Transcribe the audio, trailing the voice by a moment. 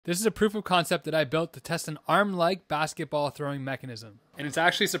This is a proof of concept that I built to test an arm-like basketball throwing mechanism. And it's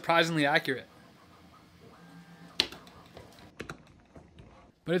actually surprisingly accurate.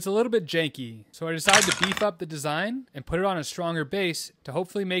 But it's a little bit janky, so I decided to beef up the design and put it on a stronger base to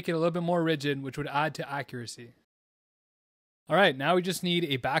hopefully make it a little bit more rigid, which would add to accuracy. Alright, now we just need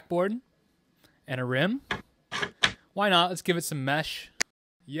a backboard and a rim. Why not? Let's give it some mesh.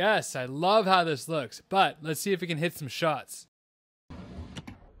 Yes, I love how this looks, but let's see if we can hit some shots.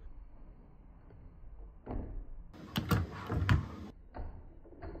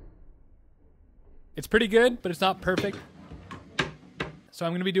 It's pretty good, but it's not perfect. So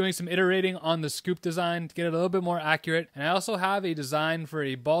I'm going to be doing some iterating on the scoop design to get it a little bit more accurate. And I also have a design for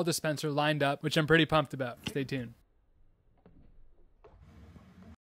a ball dispenser lined up, which I'm pretty pumped about. Stay tuned.